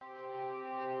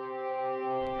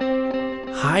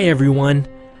Hi everyone.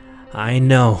 I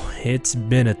know it's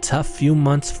been a tough few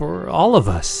months for all of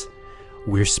us.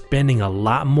 We're spending a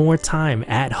lot more time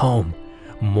at home,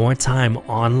 more time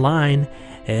online,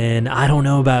 and I don't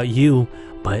know about you,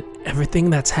 but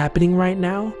everything that's happening right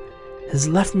now has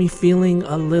left me feeling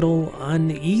a little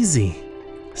uneasy,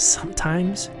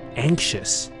 sometimes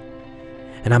anxious.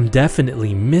 And I'm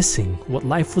definitely missing what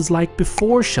life was like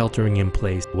before sheltering in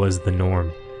place was the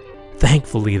norm.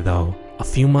 Thankfully though, a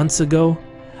few months ago,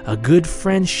 a good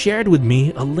friend shared with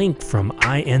me a link from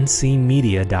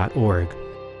incmedia.org.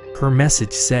 Her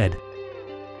message said,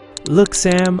 "Look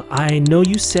Sam, I know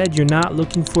you said you're not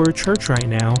looking for a church right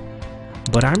now,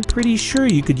 but I'm pretty sure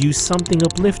you could use something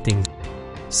uplifting.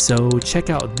 So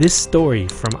check out this story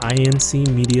from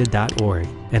incmedia.org."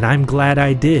 And I'm glad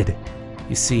I did.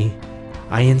 You see,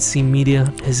 INC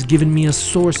Media has given me a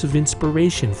source of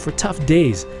inspiration for tough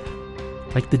days,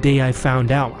 like the day I found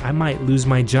out I might lose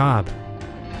my job.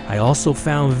 I also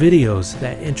found videos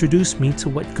that introduced me to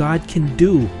what God can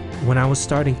do when I was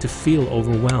starting to feel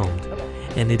overwhelmed.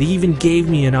 And it even gave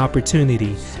me an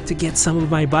opportunity to get some of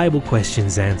my Bible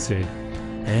questions answered.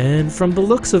 And from the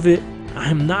looks of it,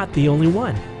 I'm not the only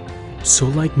one. So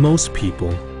like most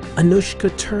people, Anushka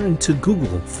turned to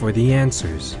Google for the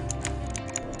answers.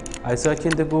 I search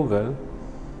in the Google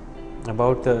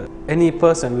about any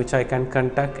person which I can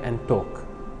contact and talk.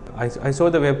 I saw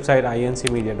the website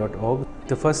incmedia.org.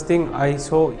 The first thing I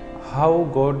saw, how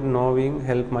God knowing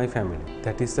help my family.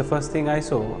 That is the first thing I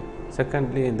saw.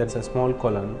 Secondly, there's a small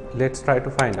column. Let's try to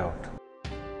find out.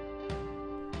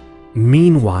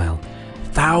 Meanwhile,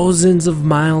 thousands of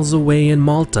miles away in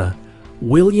Malta,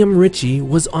 William Ritchie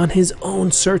was on his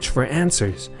own search for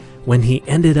answers when he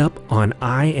ended up on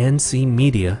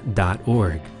incmedia.org.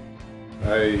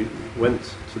 I went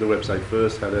to the website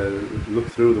first, had a look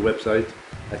through the website.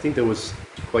 I think there was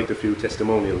quite a few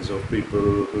testimonials of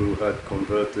people who had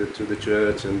converted to the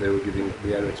church and they were giving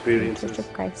their experiences. Church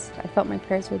of Christ. I felt my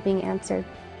prayers were being answered.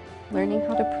 Learning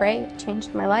how to pray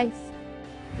changed my life.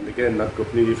 And again, that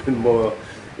got me even more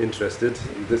interested.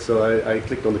 So I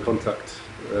clicked on the contact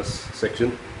us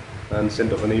section and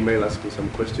sent off an email asking some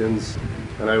questions,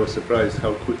 and I was surprised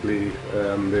how quickly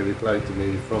they replied to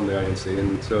me from the INC,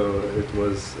 and so it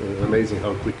was amazing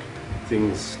how quick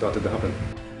things started to happen.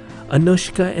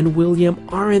 Anushka and William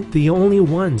aren't the only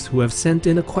ones who have sent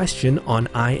in a question on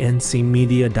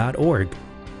incmedia.org.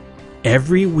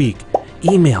 Every week,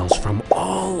 emails from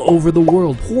all over the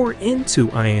world pour into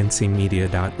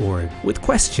incmedia.org with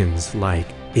questions like,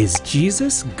 is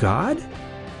Jesus God?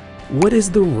 What is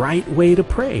the right way to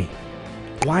pray?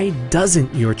 Why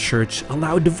doesn't your church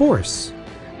allow divorce?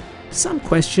 Some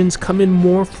questions come in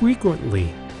more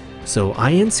frequently, so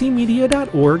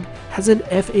incmedia.org has an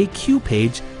FAQ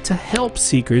page to help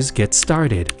seekers get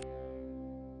started.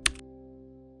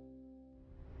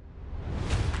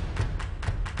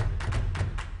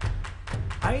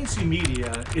 INC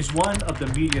Media is one of the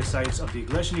media sites of the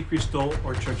Iglesia Ni Cristo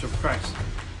or Church of Christ,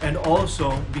 and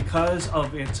also because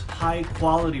of its high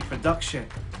quality production,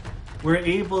 we're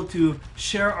able to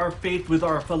share our faith with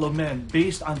our fellow men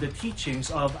based on the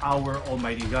teachings of our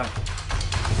Almighty God.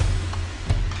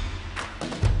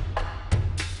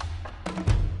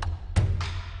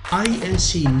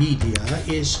 INC Media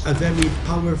is a very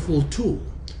powerful tool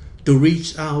to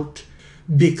reach out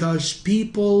because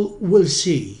people will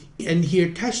see and hear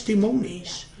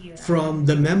testimonies from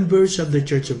the members of the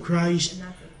Church of Christ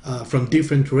from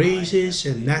different races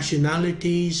and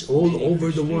nationalities all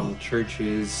over the world.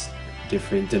 Churches,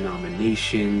 different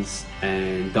denominations,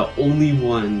 and the only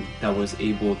one that was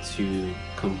able to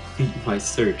complete my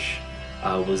search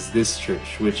was this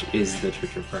church, which is the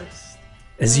Church of Christ.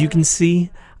 As you can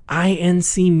see,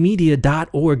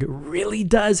 incmedia.org really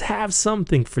does have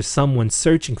something for someone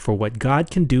searching for what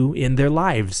God can do in their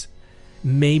lives.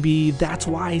 Maybe that's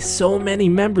why so many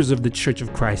members of the Church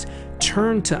of Christ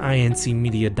turn to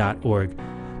incmedia.org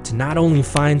to not only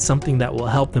find something that will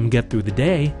help them get through the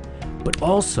day, but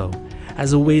also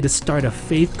as a way to start a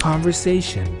faith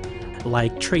conversation,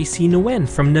 like Tracy Nguyen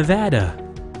from Nevada.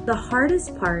 The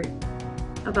hardest part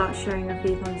about sharing your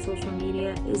faith on social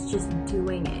media is just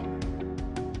doing it.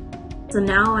 So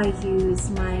now I use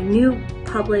my new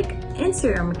public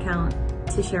Instagram account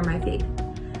to share my faith.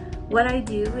 What I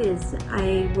do is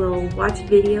I will watch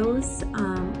videos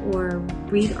or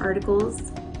read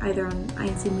articles either on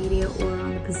INC Media or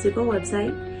on the Pacifico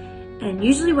website. And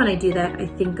usually when I do that, I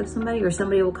think of somebody or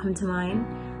somebody will come to mind.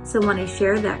 So when I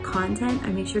share that content, I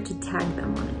make sure to tag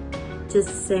them on it.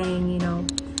 Just saying, you know,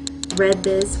 read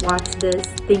this, watch this,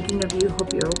 thinking of you,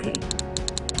 hope you're okay.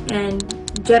 And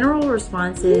general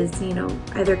response is,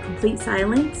 either complete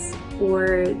silence,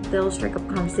 or they'll strike up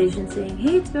a conversation saying,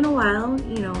 hey, it's been a while,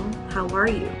 how are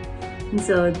you? And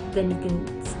so then you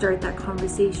can start that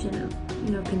conversation of,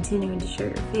 continuing to share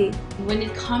your faith. When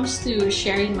it comes to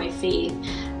sharing my faith,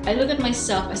 I look at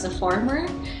myself as a farmer.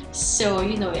 So,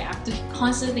 I have to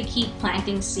constantly keep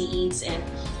planting seeds, and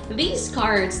these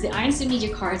cards, the INC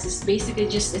Media cards, is basically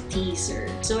just a teaser.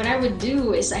 So what I would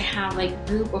do is I have like a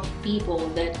group of people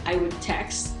that I would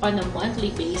text on a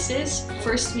monthly basis.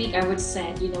 First week I would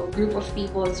send, a group of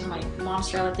people to my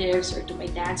mom's relatives or to my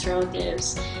dad's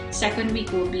relatives. Second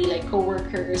week will be like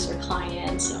coworkers or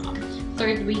clients.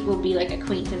 Third week will be like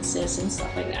acquaintances and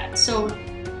stuff like that. So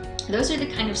those are the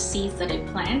kind of seeds that I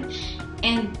plant.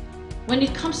 And when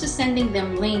it comes to sending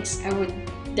them links, I would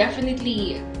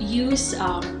definitely use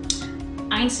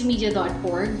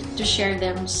incmedia.org to share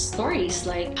them stories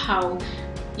like how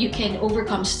you can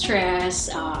overcome stress.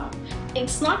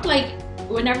 It's not like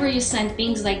whenever you send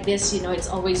things like this, it's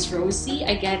always rosy.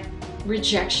 I get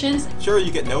rejections. Sure,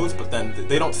 you get no's, but then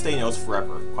they don't stay no's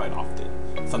forever quite often.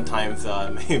 Sometimes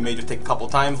it may just take a couple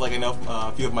times. Like I know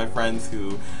a few of my friends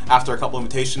who, after a couple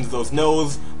invitations, those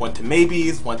no's went to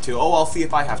maybes, went to, oh, I'll see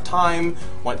if I have time,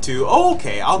 went to, oh,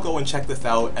 okay, I'll go and check this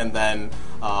out, and then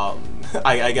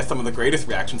I guess some of the greatest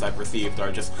reactions I've received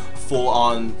are just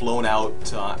full-on,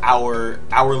 blown-out,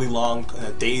 hourly-long,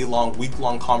 day-long,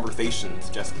 week-long conversations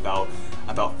just about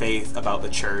faith, about the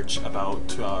church,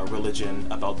 about religion,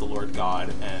 about the Lord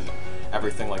God, and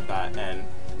everything like that. And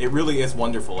it really is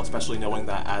wonderful, especially knowing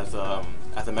that as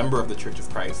a member of the Church of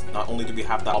Christ, not only do we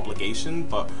have that obligation,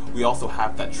 but we also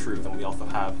have that truth, and we also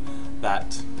have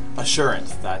that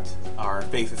assurance that our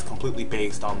faith is completely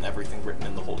based on everything written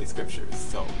in the Holy Scriptures.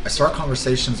 So I start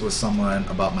conversations with someone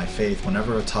about my faith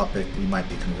whenever a topic we might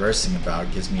be conversing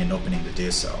about gives me an opening to do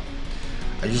so.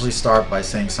 I usually start by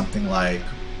saying something like,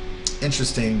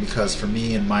 interesting because for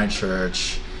me in my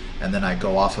church, and then I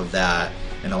go off of that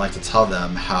and I like to tell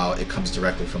them how it comes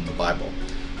directly from the Bible.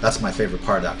 That's my favorite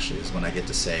part actually, is when I get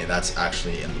to say that's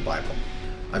actually in the Bible.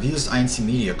 I've used INC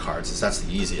Media cards as that's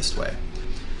the easiest way.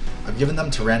 I've given them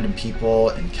to random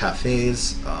people in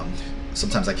cafes.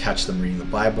 Sometimes I catch them reading the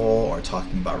Bible or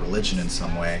talking about religion in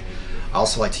some way. I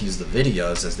also like to use the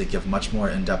videos as they give much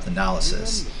more in-depth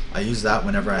analysis. I use that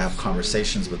whenever I have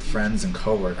conversations with friends and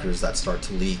coworkers that start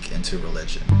to leak into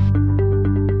religion.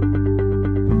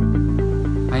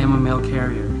 I am a mail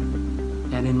carrier,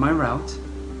 and in my route,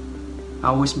 I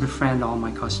always befriend all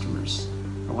my customers.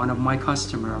 One of my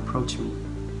customers approached me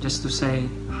just to say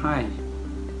hi,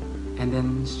 and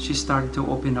then she started to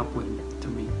open up to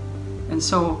me. And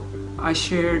so I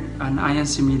shared an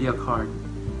INC Media card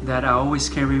that I always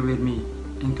carry with me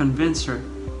and convinced her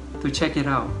to check it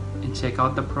out and check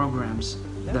out the programs,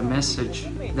 the message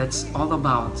that's all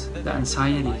about the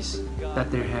anxieties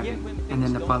that they're having. And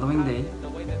then the following day,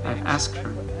 I asked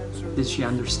her, did she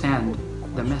understand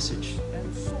the message?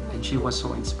 And she was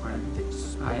so inspired.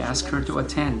 I asked her to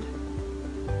attend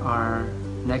our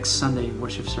next Sunday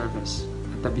worship service.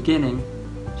 At the beginning,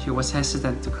 she was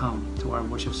hesitant to come to our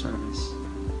worship service.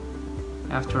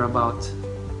 After about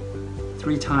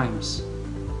 3 times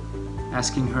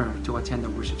asking her to attend the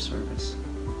worship service,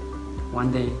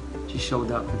 one day she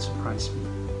showed up and surprised me.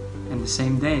 And the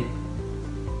same day,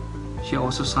 she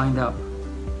also signed up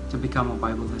to become a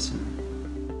Bible listener.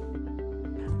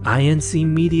 INC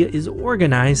Media is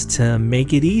organized to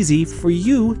make it easy for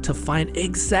you to find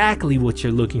exactly what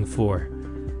you're looking for.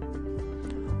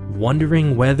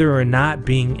 Wondering whether or not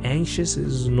being anxious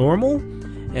is normal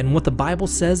and what the Bible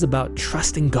says about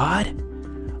trusting God?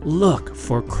 Look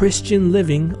for Christian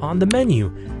Living on the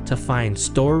menu to find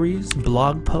stories,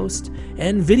 blog posts,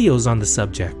 and videos on the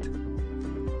subject.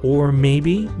 Or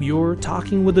maybe you're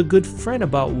talking with a good friend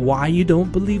about why you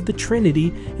don't believe the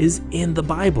Trinity is in the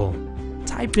Bible.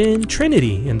 Type in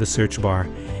Trinity in the search bar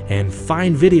and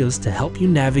find videos to help you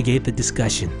navigate the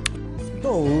discussion.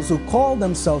 Those who call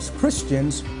themselves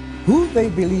Christians, who they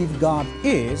believe God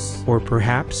is. Or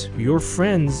perhaps your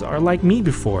friends are like me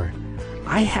before.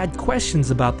 I had questions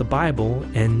about the Bible,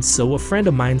 and so a friend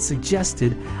of mine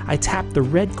suggested I tap the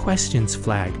red questions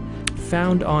flag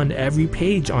found on every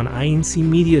page on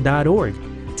incmedia.org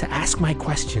to ask my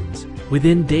questions.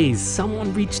 Within days,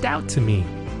 someone reached out to me.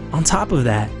 On top of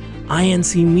that,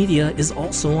 INC Media is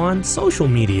also on social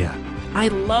media. I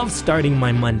love starting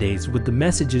my Mondays with the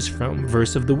messages from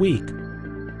Verse of the Week.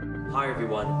 Hi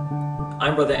everyone,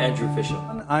 I'm Brother Andrew Fisher.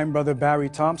 I'm Brother Barry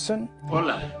Thompson.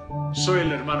 Hola, soy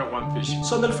el hermano Juan Fisher.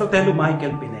 Soy el fratello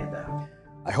Michael Pineda.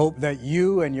 I hope that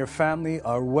you and your family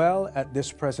are well at this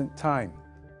present time.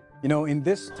 You know, in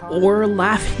this time... Or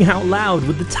Laughing Out Loud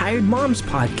with the Tired Moms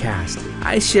podcast.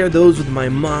 I share those with my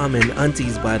mom and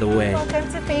aunties, by the way.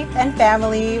 Welcome to Faith and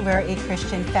Family. We're a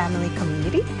Christian family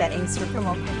community that aims to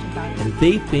promote Christian values. And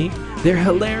they think they're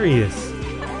hilarious.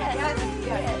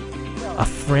 A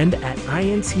friend at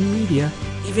INC Media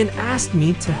even asked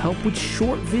me to help with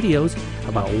short videos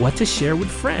about what to share with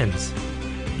friends.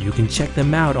 You can check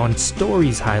them out on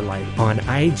Stories Highlight on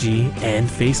IG and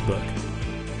Facebook.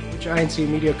 Which INC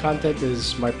Media content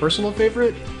is my personal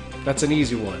favorite? That's an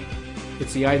easy one.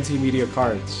 It's the INC Media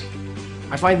cards.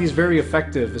 I find these very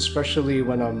effective, especially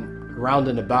when I'm around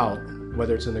and about,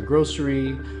 whether it's in the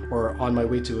grocery or on my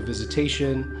way to a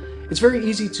visitation. It's very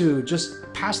easy to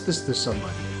just pass this to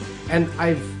somebody. And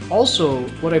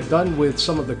what I've done with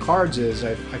some of the cards is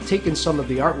I've taken some of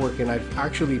the artwork and I've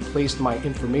actually placed my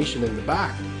information in the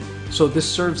back. So this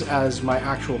serves as my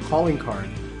actual calling card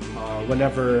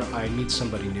whenever I meet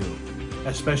somebody new.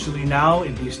 Especially now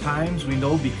in these times, we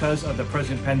know because of the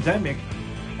present pandemic,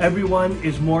 everyone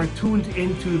is more tuned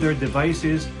into their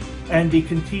devices and they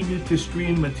continue to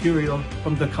stream material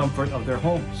from the comfort of their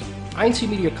homes. INC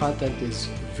Media content is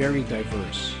very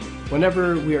diverse.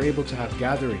 Whenever we are able to have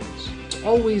gatherings, it's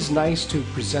always nice to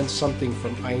present something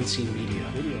from INC Media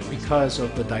because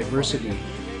of the diversity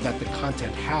that the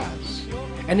content has.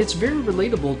 And it's very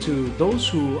relatable to those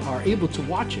who are able to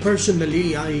watch it.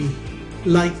 Personally, I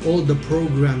like all the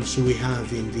programs we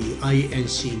have in the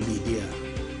INC Media.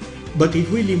 But it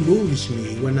really moves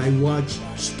me when I watch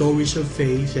Stories of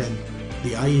Faith and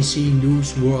the INC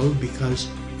News World because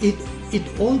it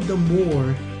all the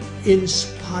more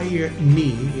inspire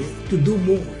me to do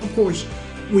more. Of course,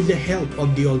 with the help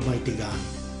of the Almighty God,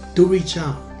 to reach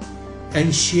out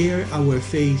and share our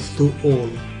faith to all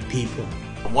people.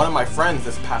 One of my friends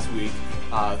this past week,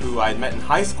 who I had met in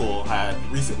high school, had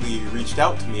recently reached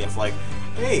out to me. It's like,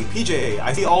 hey, PJ,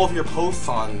 I see all of your posts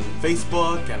on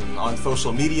Facebook and on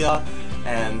social media,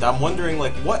 and I'm wondering,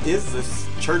 like, what is this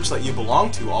church that you belong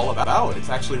to all about? It's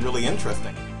actually really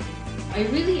interesting. I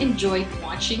really enjoyed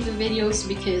watching the videos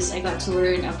because I got to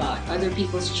learn about other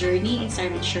people's journey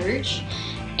inside the church.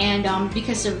 And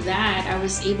because of that, I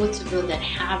was able to build that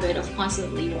habit of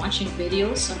constantly watching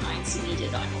videos on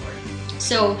incmedia.org.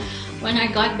 So when I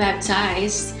got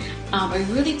baptized, I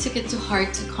really took it to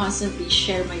heart to constantly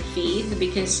share my faith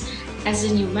because as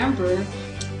a new member,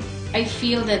 I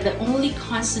feel that the only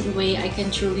constant way I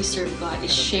can truly serve God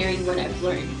is sharing what I've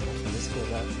learned.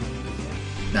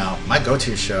 Now, my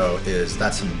go-to show is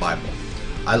That's in the Bible.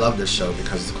 I love this show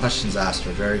because the questions asked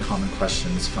are very common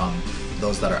questions from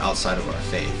those that are outside of our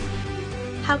faith.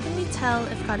 How can we tell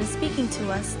if God is speaking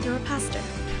to us through a pastor?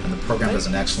 And the program does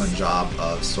an excellent job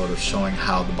of sort of showing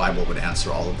how the Bible would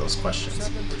answer all of those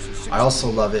questions. I also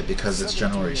love it because it's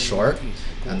generally short,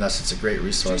 and thus it's a great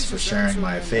resource for sharing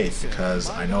my faith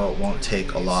because I know it won't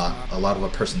take a lot of a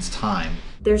person's time.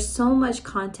 There's so much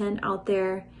content out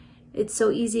there. It's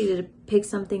so easy to pick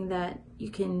something that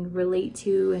you can relate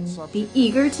to and be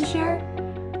eager to share.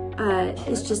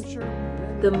 It's just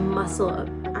the muscle of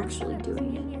actually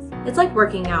doing it. It's like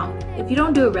working out. If you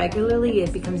don't do it regularly,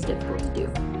 it becomes difficult to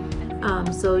do.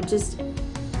 So just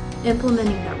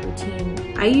implementing that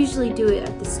routine. I usually do it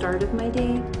at the start of my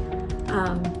day,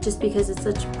 just because it's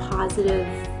such positive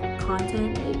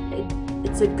content.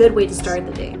 It's a good way to start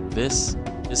the day. This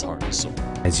is Heart and Soul.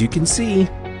 As you can see,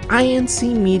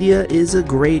 INC Media is a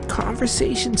great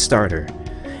conversation starter.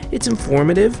 It's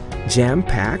informative,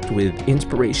 jam-packed with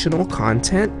inspirational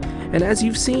content, and as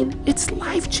you've seen, it's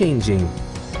life-changing.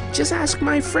 Just ask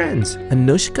my friends,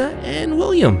 Anushka and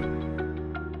William.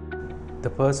 The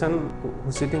person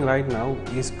who's sitting right now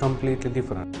is completely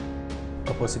different.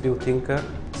 A positive thinker,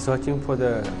 searching for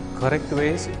the correct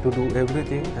ways to do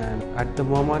everything, and at the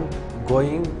moment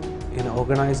going in an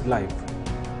organized life.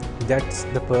 That's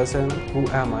the person who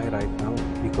am I right now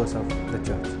because of the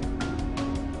church.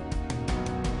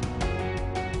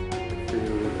 I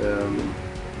feel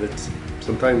that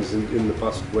sometimes in the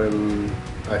past when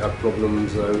I had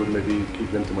problems, I would maybe keep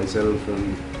them to myself,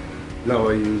 and now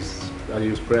I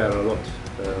use prayer a lot,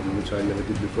 which I never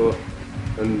did before,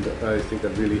 and I think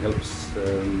that really helps,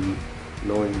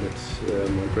 knowing that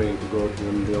I'm praying to God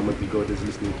and the Almighty God is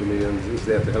listening to me and is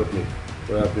there to help me.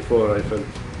 Whereas before I felt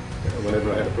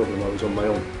whenever I had a problem I was on my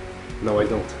own. Now I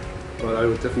don't. But I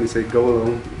would definitely say go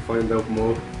along, find out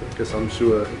more, because I'm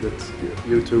sure that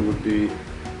you too would be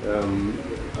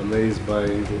amazed by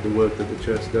the work that the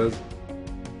church does.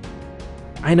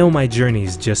 I know my journey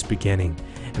is just beginning,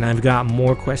 and I've got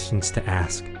more questions to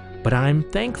ask, but I'm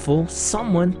thankful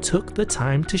someone took the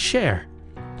time to share.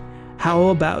 How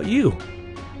about you?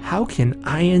 How can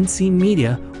INC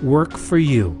Media work for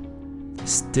you?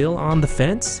 Still on the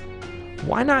fence?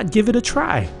 Why not give it a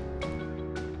try?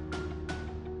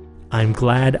 I'm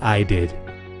glad I did.